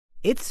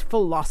It's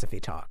Philosophy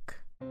Talk.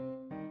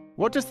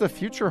 What does the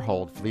future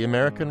hold for the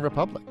American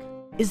Republic?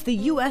 Is the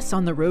U.S.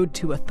 on the road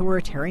to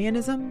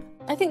authoritarianism?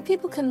 I think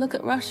people can look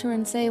at Russia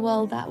and say,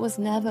 well, that was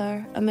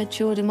never a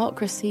mature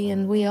democracy,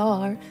 and we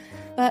are.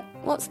 But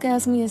what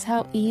scares me is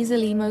how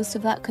easily most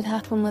of that could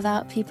happen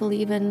without people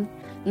even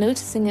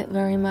noticing it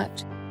very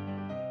much.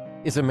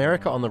 Is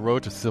America on the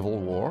road to civil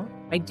war?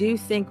 I do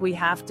think we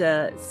have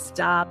to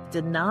stop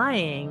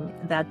denying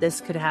that this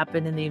could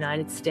happen in the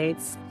United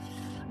States.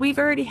 We've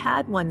already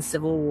had one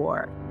civil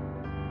war.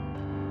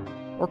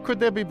 Or could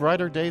there be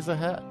brighter days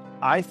ahead?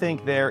 I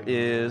think there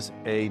is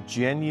a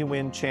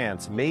genuine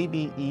chance,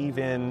 maybe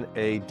even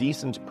a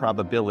decent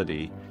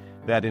probability,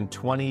 that in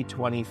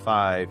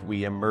 2025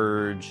 we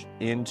emerge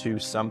into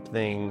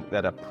something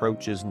that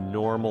approaches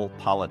normal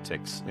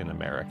politics in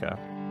America.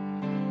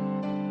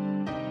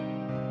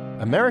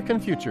 American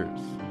Futures.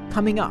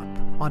 Coming up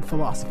on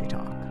Philosophy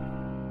Talk.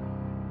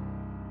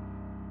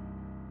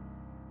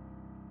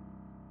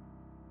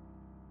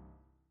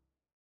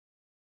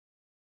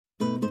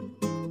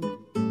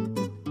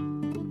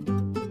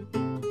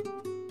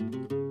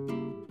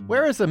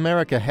 Where is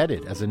America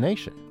headed as a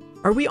nation?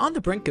 Are we on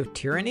the brink of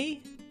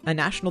tyranny, a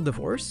national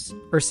divorce,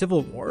 or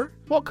civil war?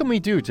 What can we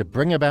do to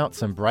bring about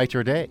some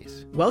brighter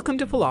days? Welcome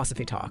to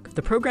Philosophy Talk,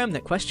 the program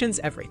that questions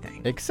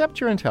everything. Except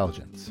your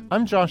intelligence.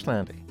 I'm Josh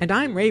Landy. And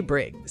I'm Ray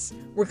Briggs.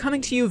 We're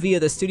coming to you via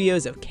the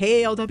studios of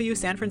KALW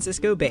San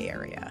Francisco Bay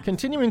Area.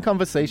 Continuing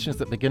conversations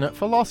that begin at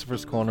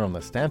Philosopher's Corner on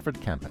the Stanford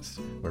campus,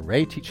 where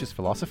Ray teaches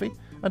philosophy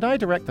and I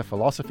direct the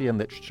Philosophy and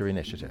Literature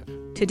Initiative.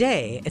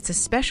 Today, it's a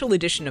special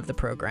edition of the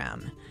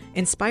program,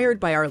 inspired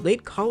by our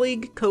late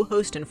colleague,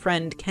 co-host, and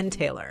friend Ken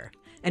Taylor,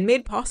 and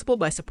made possible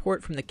by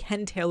support from the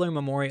Ken Taylor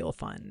Memorial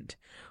Fund.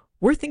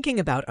 We're thinking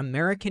about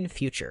American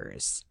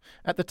futures.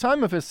 At the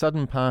time of his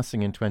sudden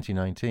passing in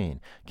 2019,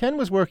 Ken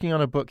was working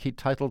on a book he'd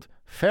titled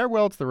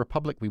Farewell to the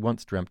Republic We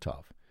Once Dreamt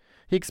Of.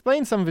 He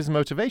explained some of his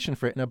motivation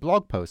for it in a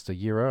blog post a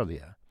year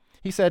earlier.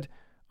 He said,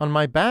 "On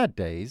my bad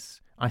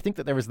days, I think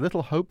that there is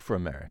little hope for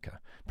America,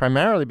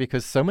 primarily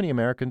because so many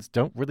Americans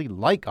don't really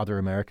like other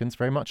Americans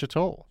very much at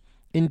all.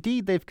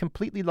 Indeed, they've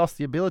completely lost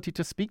the ability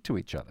to speak to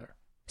each other."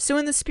 So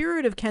in the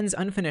spirit of Ken's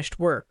unfinished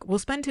work, we'll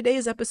spend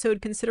today's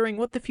episode considering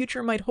what the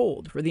future might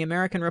hold for the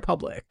American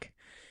Republic.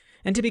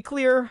 And to be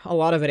clear, a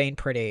lot of it ain't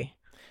pretty.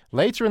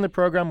 Later in the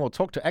program, we'll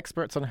talk to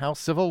experts on how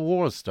civil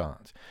wars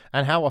start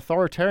and how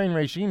authoritarian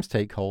regimes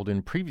take hold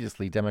in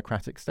previously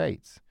democratic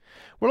states.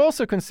 We'll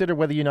also consider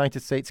whether the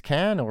United States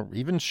can, or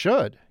even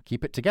should,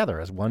 keep it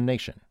together as one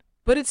nation.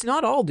 But it's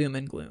not all doom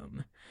and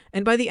gloom.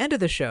 And by the end of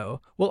the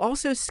show, we'll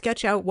also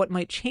sketch out what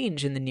might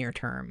change in the near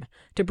term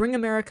to bring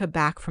America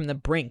back from the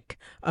brink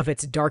of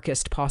its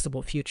darkest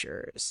possible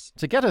futures.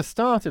 To get us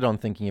started on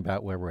thinking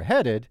about where we're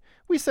headed,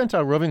 we sent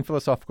our roving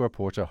philosophical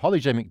reporter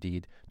Holly J.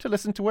 McDede to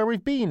listen to where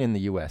we've been in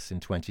the U.S. in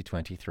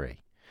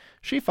 2023.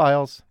 She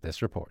files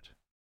this report.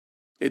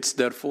 It's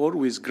therefore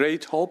with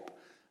great hope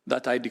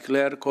that I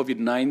declare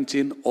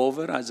COVID-19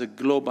 over as a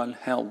global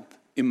health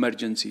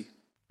emergency.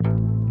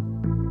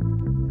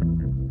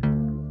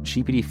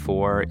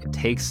 GPT-4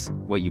 takes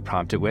what you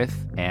prompt it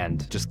with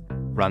and just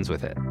runs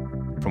with it.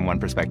 From one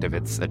perspective,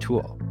 it's a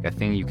tool, a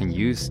thing you can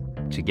use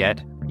to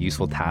get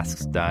useful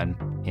tasks done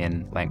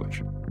in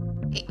language.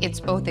 It's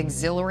both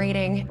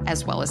exhilarating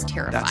as well as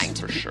terrifying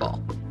to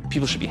people. Sure.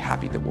 People should be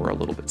happy that we're a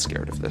little bit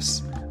scared of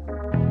this.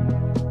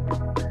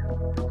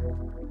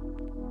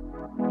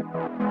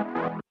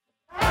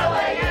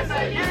 LA is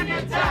a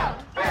union town.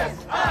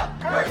 Fists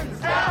up, curtains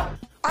down.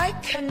 I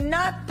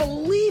cannot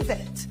believe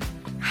it.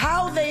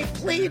 How they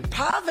plead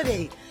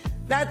poverty,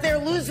 that they're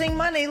losing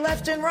money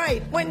left and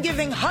right when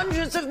giving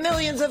hundreds of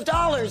millions of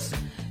dollars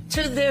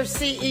to their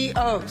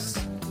CEOs.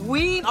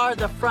 We are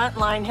the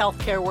frontline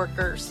healthcare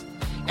workers,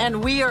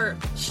 and we are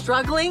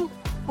struggling.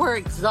 We're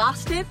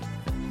exhausted.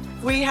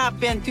 We have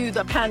been through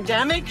the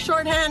pandemic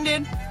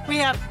shorthanded. We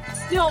have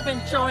still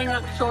been showing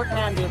up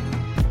shorthanded.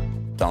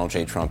 Donald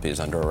J. Trump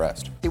is under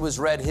arrest. He was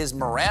read his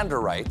Miranda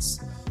rights.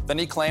 Then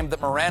he claimed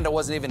that Miranda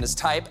wasn't even his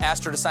type,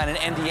 asked her to sign an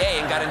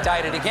NDA, and got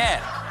indicted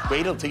again.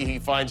 Wait until he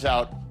finds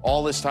out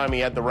all this time he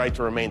had the right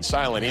to remain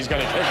silent. He's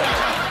going to kick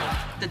him.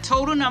 The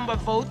total number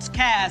of votes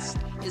cast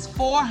is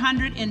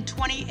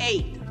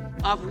 428,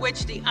 of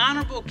which the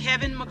Honorable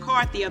Kevin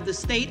McCarthy of the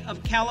state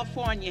of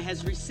California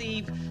has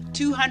received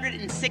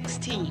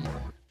 216.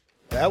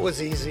 That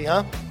was easy,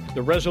 huh?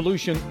 The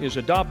resolution is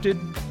adopted.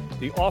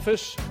 The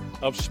office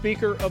of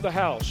Speaker of the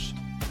House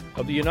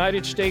of the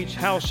United States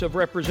House of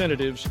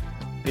Representatives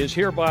is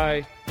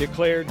hereby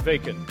declared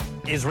vacant.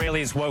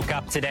 Israelis woke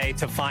up today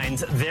to find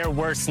their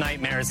worst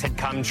nightmares had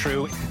come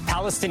true.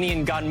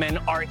 Palestinian gunmen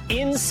are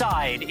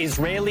inside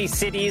Israeli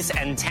cities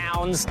and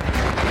towns.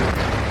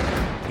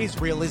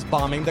 Israel is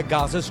bombing the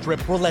Gaza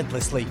Strip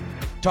relentlessly,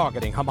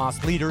 targeting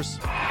Hamas leaders,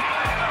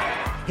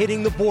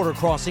 hitting the border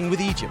crossing with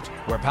Egypt,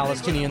 where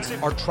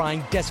Palestinians are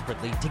trying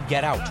desperately to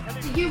get out.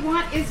 Do you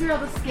want Israel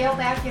to scale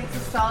back its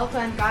assault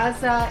on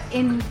Gaza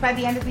by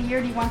the end of the year?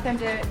 Do you want them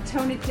to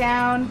tone it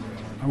down?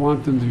 I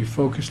want them to be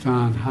focused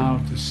on how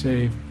to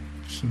save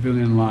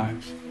civilian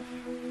lives.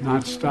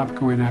 not stop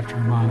going after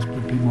Hamas,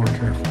 but be more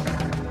careful.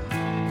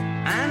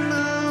 I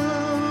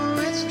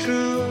know it's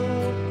true.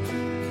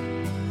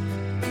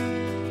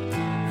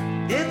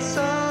 It's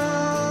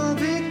all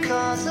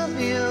because of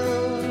you.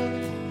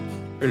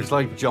 It's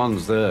like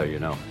John's there, you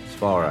know. It's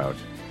far out.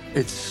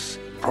 It's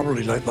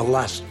probably like the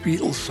last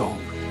Beatles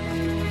song.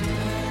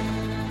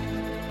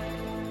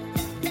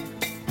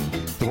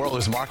 The world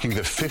is marking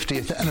the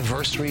 50th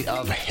anniversary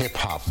of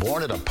hip-hop,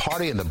 born at a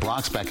party in the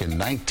Bronx back in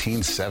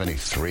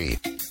 1973.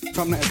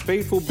 From that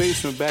fateful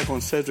basement back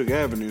on Cedric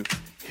Avenue,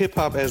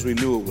 hip-hop as we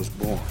knew it was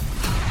born.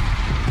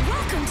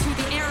 Welcome to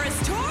the Eras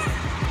Tour.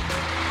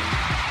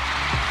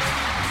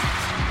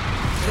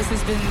 This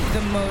has been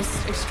the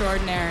most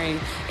extraordinary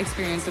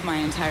experience of my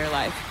entire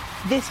life.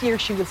 This year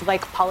she was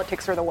like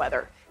politics or the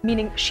weather,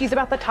 meaning she's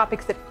about the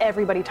topics that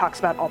everybody talks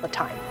about all the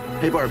time.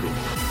 Hey, Barbie.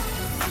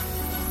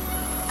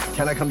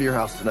 Can I come to your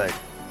house tonight?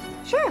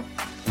 Sure.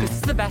 This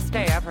is the best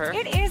day ever.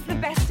 It is the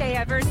best day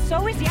ever.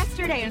 So is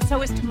yesterday, and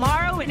so is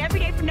tomorrow, and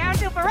every day from now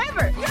till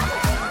forever. Do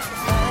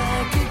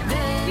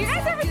you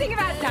guys ever think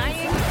about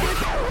dying?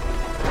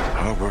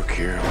 Our work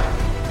here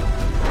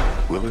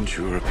will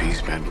ensure a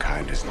peace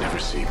mankind has never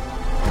seen.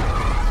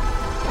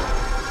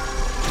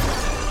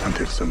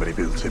 Until somebody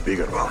builds a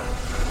bigger one.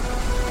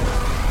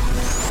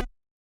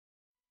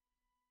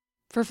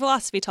 For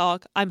Philosophy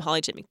Talk, I'm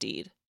Holly J.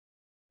 McDeed.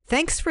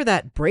 Thanks for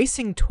that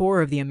bracing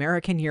tour of the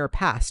American year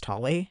past,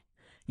 Holly.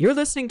 You're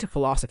listening to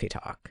Philosophy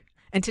Talk,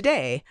 and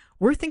today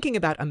we're thinking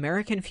about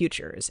American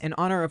futures in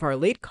honor of our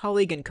late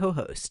colleague and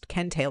co-host,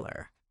 Ken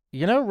Taylor.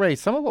 You know, Ray,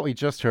 some of what we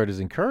just heard is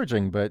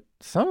encouraging, but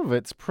some of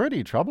it's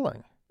pretty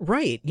troubling.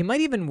 Right. You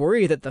might even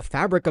worry that the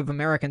fabric of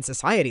American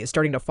society is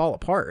starting to fall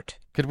apart.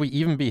 Could we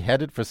even be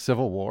headed for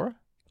civil war?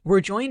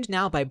 We're joined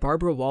now by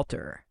Barbara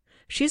Walter.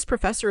 She's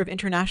professor of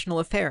international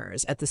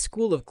affairs at the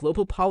School of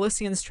Global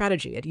Policy and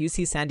Strategy at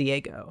UC San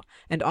Diego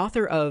and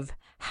author of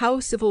How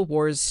Civil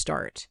Wars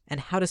Start and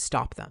How to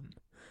Stop Them.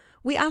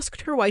 We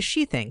asked her why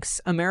she thinks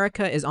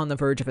America is on the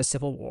verge of a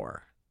civil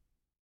war.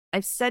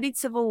 I've studied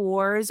civil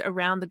wars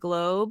around the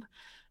globe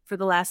for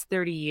the last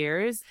 30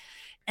 years.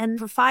 And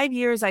for 5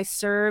 years, I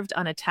served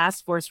on a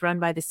task force run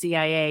by the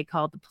CIA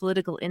called the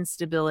Political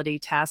Instability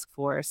Task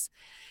Force.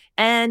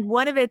 And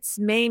one of its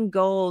main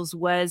goals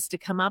was to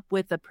come up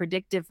with a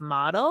predictive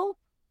model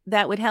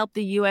that would help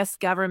the U.S.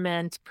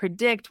 government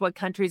predict what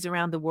countries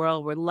around the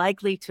world were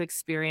likely to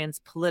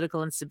experience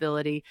political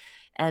instability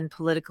and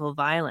political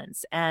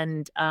violence.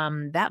 And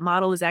that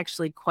model was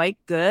actually quite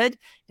good.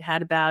 It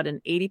had about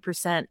an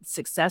 80%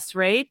 success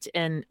rate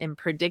in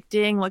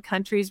predicting what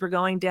countries were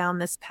going down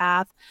this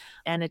path.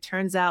 And it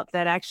turns out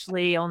that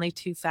actually only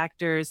two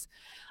factors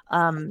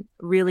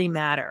really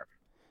matter.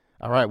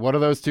 All right. What are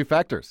those two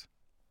factors?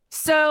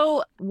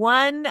 So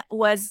one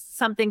was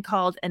something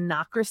called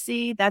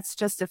anocracy. That's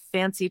just a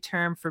fancy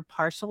term for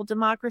partial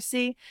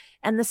democracy.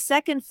 And the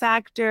second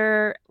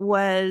factor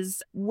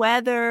was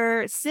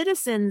whether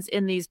citizens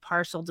in these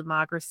partial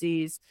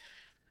democracies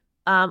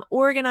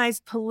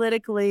organized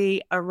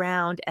politically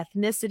around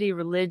ethnicity,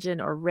 religion,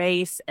 or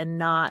race, and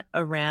not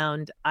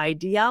around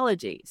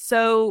ideology.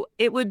 So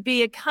it would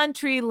be a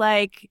country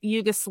like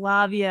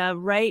Yugoslavia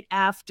right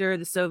after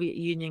the Soviet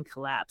Union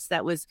collapsed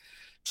that was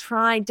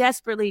trying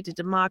desperately to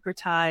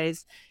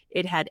democratize.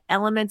 It had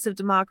elements of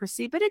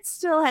democracy, but it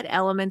still had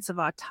elements of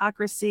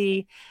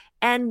autocracy.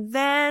 And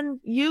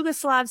then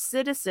Yugoslav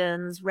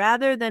citizens,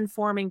 rather than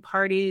forming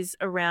parties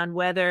around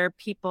whether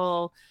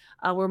people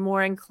were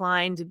more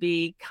inclined to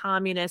be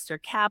communist or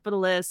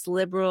capitalist,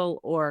 liberal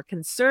or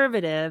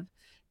conservative,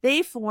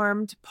 they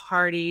formed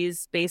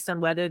parties based on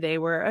whether they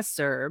were a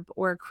Serb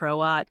or a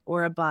Croat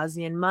or a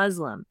Bosnian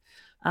Muslim.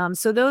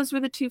 So those were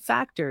the two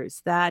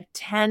factors that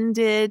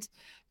tended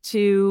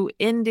to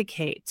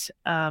indicate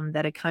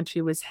that a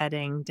country was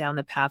heading down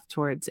the path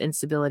towards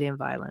instability and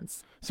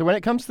violence. So when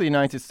it comes to the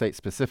United States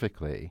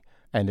specifically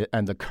and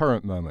the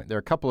current moment, there are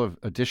a couple of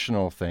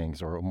additional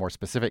things or more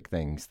specific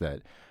things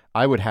that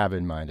I would have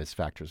in mind as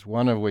factors,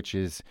 one of which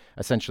is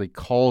essentially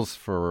calls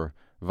for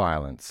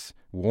violence,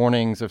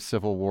 warnings of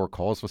civil war,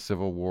 calls for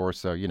civil war.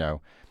 So, you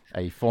know,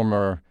 a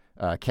former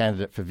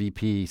candidate for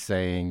VP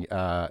saying,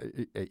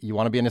 you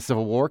want to be in a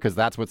civil war? Because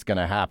that's what's going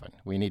to happen.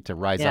 We need to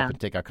rise up and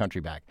take our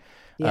country back.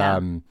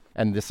 Yeah.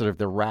 And this sort of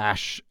the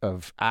rash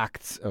of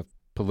acts of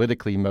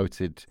politically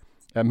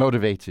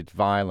motivated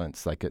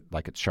violence, like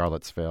at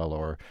Charlottesville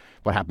or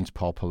what happened to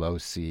Paul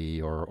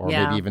Pelosi or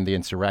maybe even the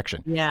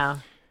insurrection. Yeah.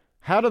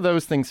 How do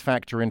those things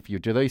factor in for you?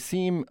 Do they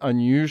seem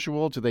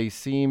unusual? Do they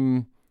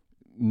seem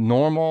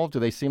normal? Do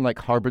they seem like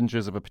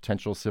harbingers of a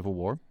potential civil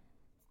war?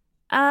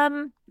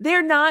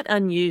 They're not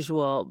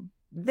unusual.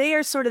 They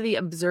are sort of the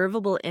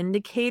observable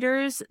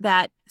indicators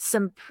that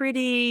some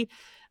pretty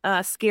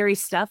scary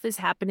stuff is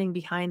happening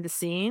behind the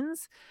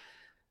scenes.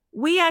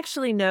 We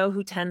actually know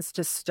who tends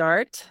to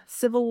start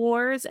civil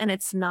wars, and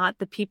it's not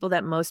the people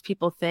that most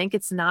people think.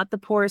 It's not the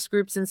poorest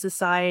groups in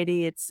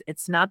society.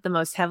 It's not the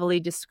most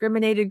heavily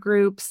discriminated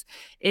groups.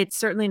 It's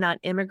certainly not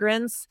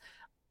immigrants.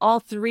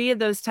 All three of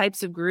those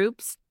types of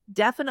groups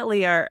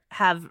definitely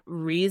have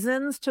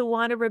reasons to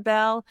want to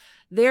rebel.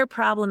 Their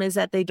problem is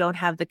that they don't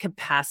have the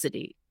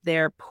capacity.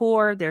 They're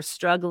poor, they're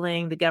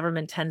struggling. The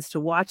government tends to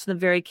watch them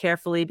very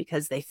carefully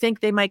because they think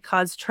they might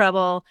cause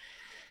trouble.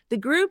 The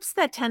groups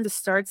that tend to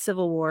start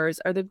civil wars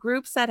are the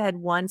groups that had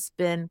once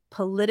been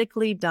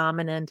politically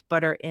dominant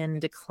but are in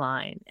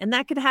decline. And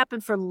that could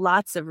happen for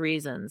lots of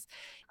reasons.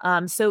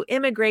 So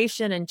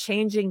immigration and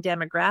changing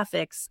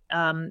demographics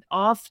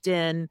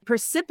often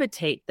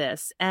precipitate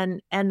this.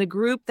 And the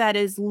group that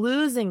is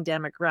losing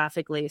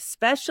demographically,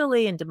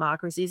 especially in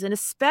democracies, and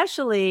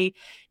especially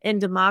in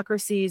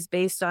democracies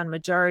based on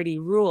majority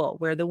rule,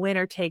 where the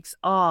winner takes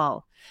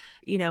all,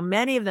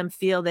 many of them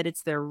feel that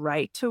it's their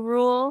right to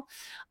rule,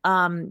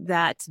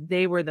 that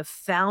they were the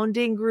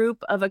founding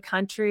group of a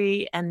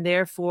country, and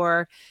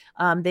therefore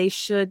they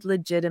should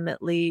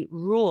legitimately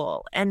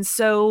rule. And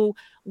so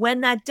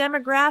when that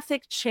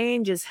demographic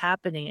change is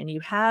happening and you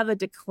have a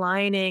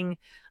declining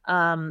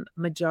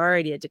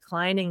majority, a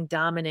declining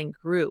dominant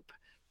group,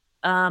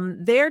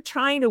 they're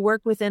trying to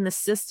work within the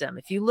system.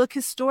 If you look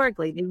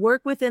historically, they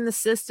work within the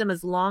system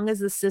as long as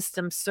the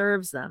system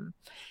serves them.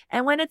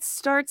 And when it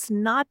starts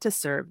not to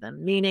serve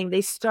them, meaning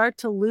they start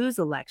to lose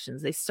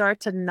elections, they start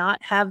to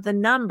not have the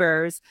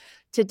numbers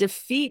to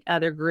defeat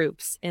other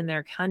groups in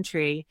their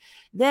country,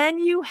 then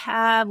you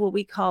have what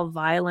we call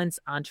violence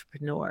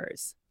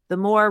entrepreneurs, the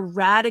more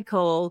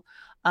radical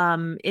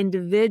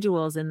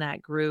individuals in that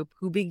group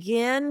who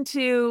begin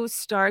to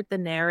start the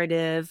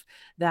narrative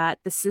that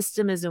the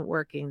system isn't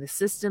working, the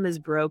system is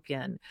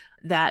broken,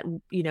 that,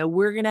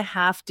 we're going to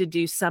have to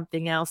do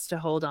something else to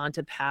hold on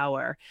to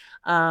power.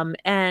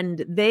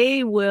 And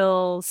they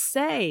will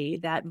say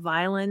that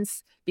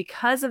violence,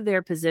 because of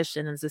their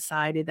position in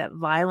society, that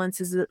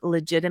violence is a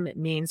legitimate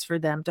means for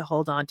them to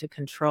hold on to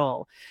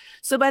control.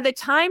 So by the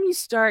time you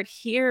start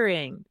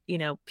hearing,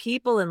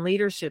 people in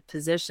leadership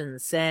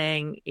positions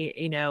saying,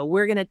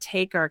 we're going to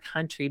take our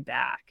country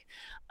back,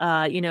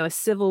 a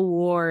civil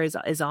war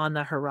is on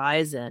the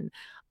horizon.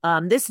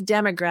 This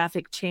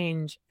demographic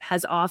change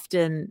has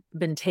often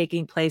been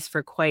taking place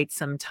for quite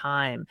some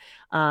time.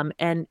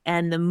 And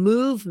the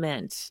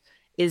movement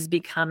is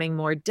becoming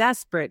more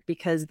desperate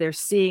because they're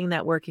seeing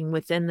that working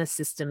within the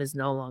system is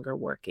no longer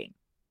working.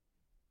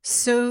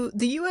 So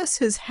the U.S.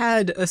 has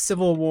had a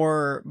civil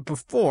war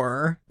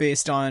before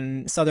based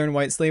on Southern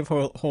white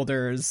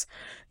slaveholders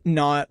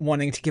not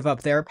wanting to give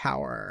up their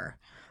power.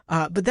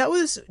 But that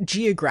was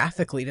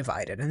geographically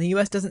divided, and the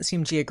U.S. doesn't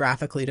seem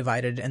geographically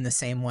divided in the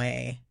same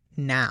way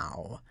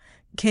now.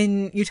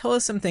 Can you tell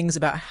us some things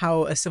about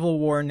how a civil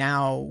war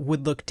now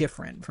would look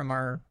different from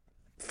our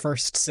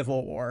first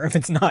civil war, if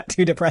it's not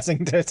too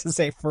depressing to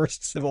say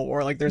first civil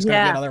war, like there's going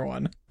to be another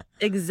one?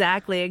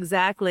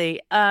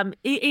 Exactly.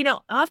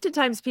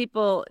 Oftentimes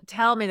people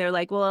tell me, they're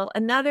like, well,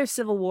 another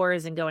civil war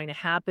isn't going to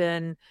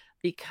happen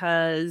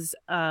because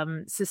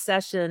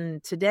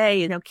secession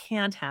today,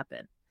 can't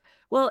happen.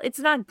 Well, it's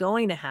not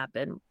going to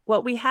happen.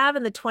 What we have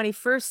in the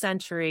 21st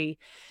century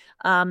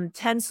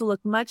tends to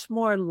look much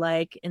more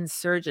like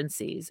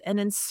insurgencies. And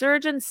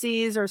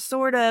insurgencies are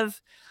sort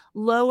of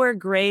lower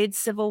grade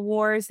civil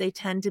wars. They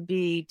tend to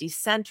be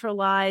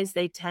decentralized.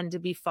 They tend to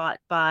be fought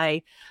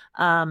by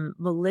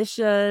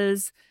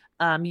militias,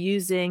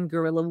 using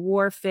guerrilla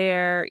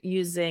warfare,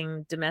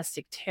 using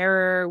domestic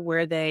terror,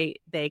 where they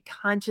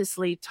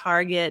consciously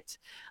target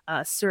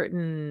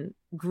certain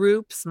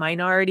groups,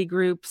 minority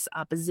groups,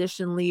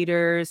 opposition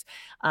leaders,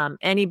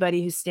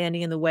 anybody who's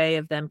standing in the way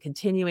of them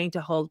continuing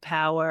to hold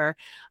power.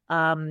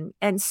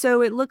 And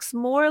so it looks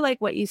more like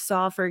what you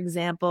saw, for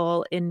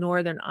example, in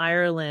Northern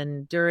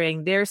Ireland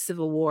during their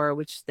civil war,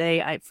 which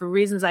they, for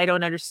reasons I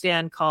don't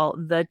understand, call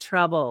the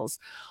Troubles.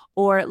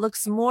 Or it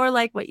looks more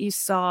like what you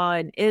saw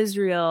in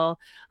Israel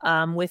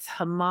with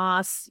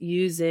Hamas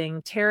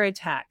using terror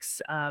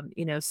attacks,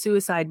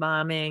 suicide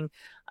bombing,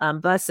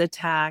 bus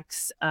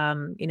attacks,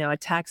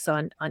 attacks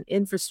on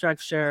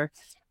infrastructure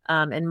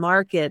and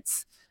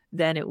markets,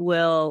 than it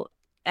will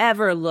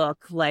ever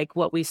look like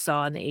what we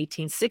saw in the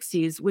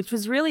 1860s, which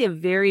was really a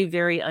very,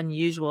 very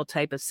unusual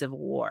type of civil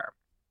war.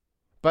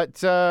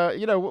 But,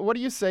 what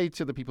do you say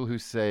to the people who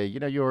say,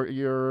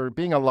 you're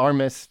being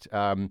alarmist,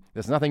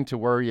 there's nothing to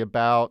worry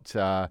about,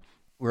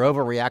 we're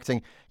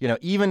overreacting,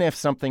 even if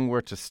something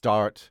were to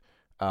start,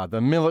 the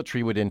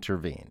military would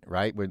intervene,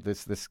 right? Where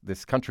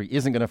this country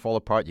isn't going to fall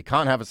apart. You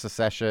can't have a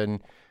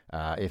secession.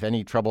 If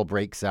any trouble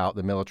breaks out,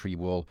 the military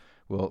will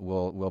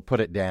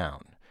put it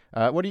down.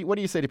 What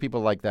do you say to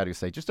people like that who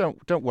say, just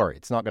don't worry,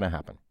 it's not going to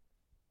happen?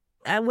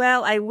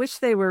 Well, I wish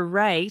they were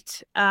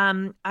right.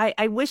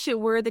 I wish it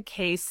were the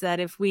case that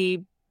if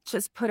we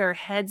just put our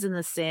heads in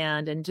the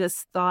sand and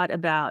just thought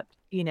about,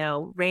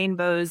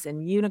 rainbows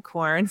and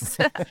unicorns,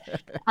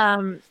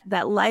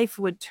 that life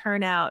would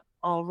turn out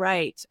all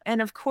right.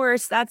 And of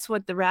course, that's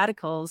what the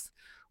radicals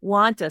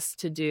want us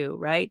to do,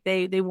 right?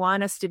 They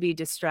want us to be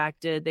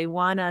distracted. They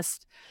want us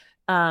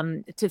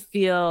to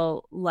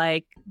feel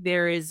like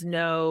there is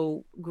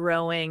no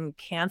growing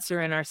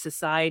cancer in our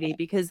society,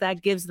 because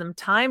that gives them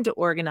time to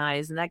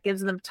organize and that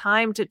gives them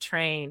time to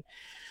train.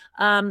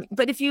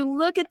 But if you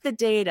look at the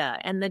data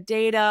and the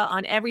data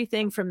on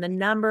everything from the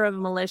number of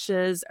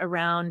militias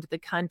around the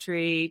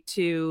country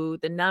to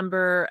the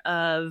number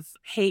of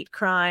hate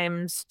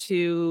crimes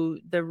to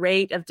the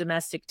rate of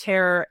domestic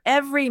terror,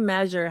 every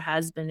measure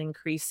has been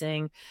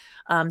increasing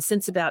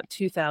since about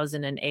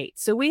 2008.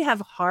 So we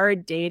have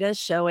hard data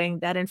showing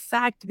that, in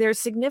fact, there's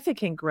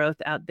significant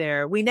growth out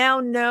there. We now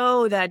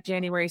know that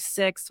January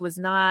 6th was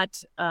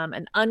not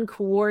an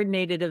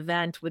uncoordinated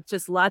event with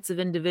just lots of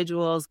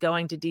individuals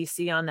going to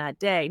DC on that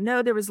day.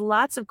 No, there was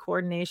lots of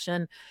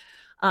coordination.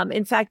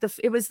 In fact,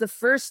 it was the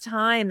first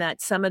time that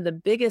some of the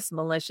biggest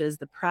militias,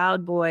 the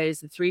Proud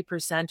Boys, the Three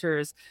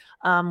Percenters,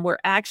 were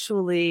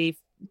actually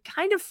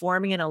kind of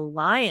forming an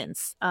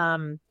alliance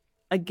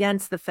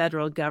against the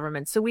federal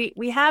government. So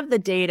we have the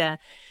data.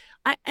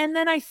 And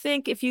then I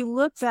think if you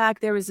look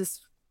back, there was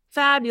this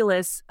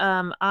fabulous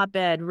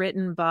op-ed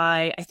written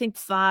by, I think,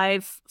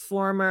 5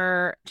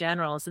 former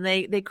generals, and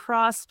they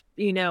crossed,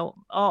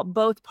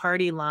 both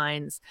party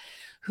lines,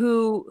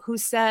 who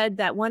said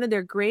that one of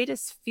their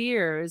greatest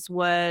fears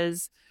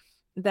was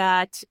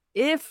that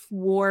if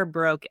war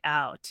broke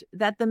out,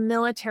 that the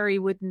military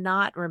would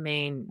not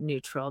remain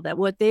neutral, that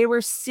what they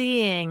were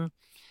seeing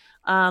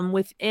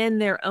within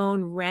their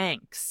own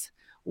ranks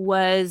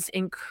was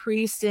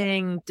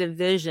increasing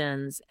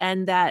divisions,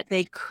 and that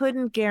they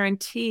couldn't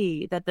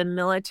guarantee that the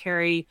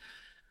military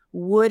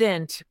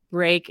wouldn't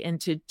break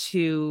into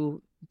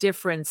 2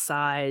 different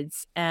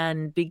sides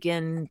and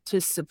begin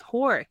to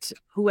support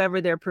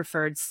whoever their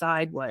preferred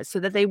side was, so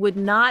that they would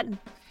not,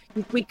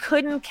 we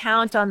couldn't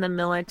count on the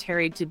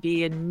military to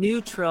be a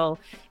neutral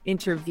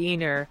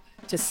intervener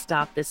to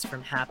stop this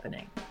from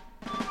happening.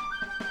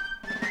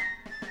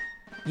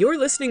 You're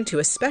listening to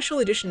a special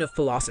edition of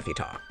Philosophy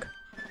Talk.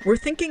 We're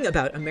thinking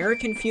about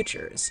American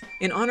futures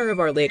in honor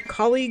of our late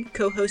colleague,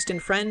 co-host,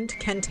 and friend,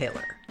 Ken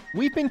Taylor.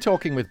 We've been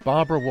talking with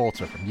Barbara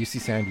Walter from UC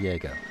San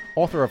Diego,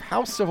 author of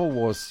How Civil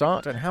Wars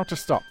Start and How to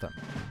Stop Them.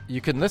 You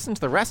can listen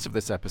to the rest of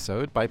this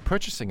episode by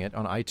purchasing it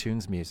on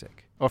iTunes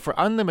Music. Or for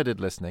unlimited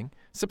listening,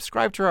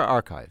 subscribe to our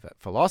archive at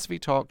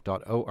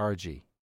philosophytalk.org.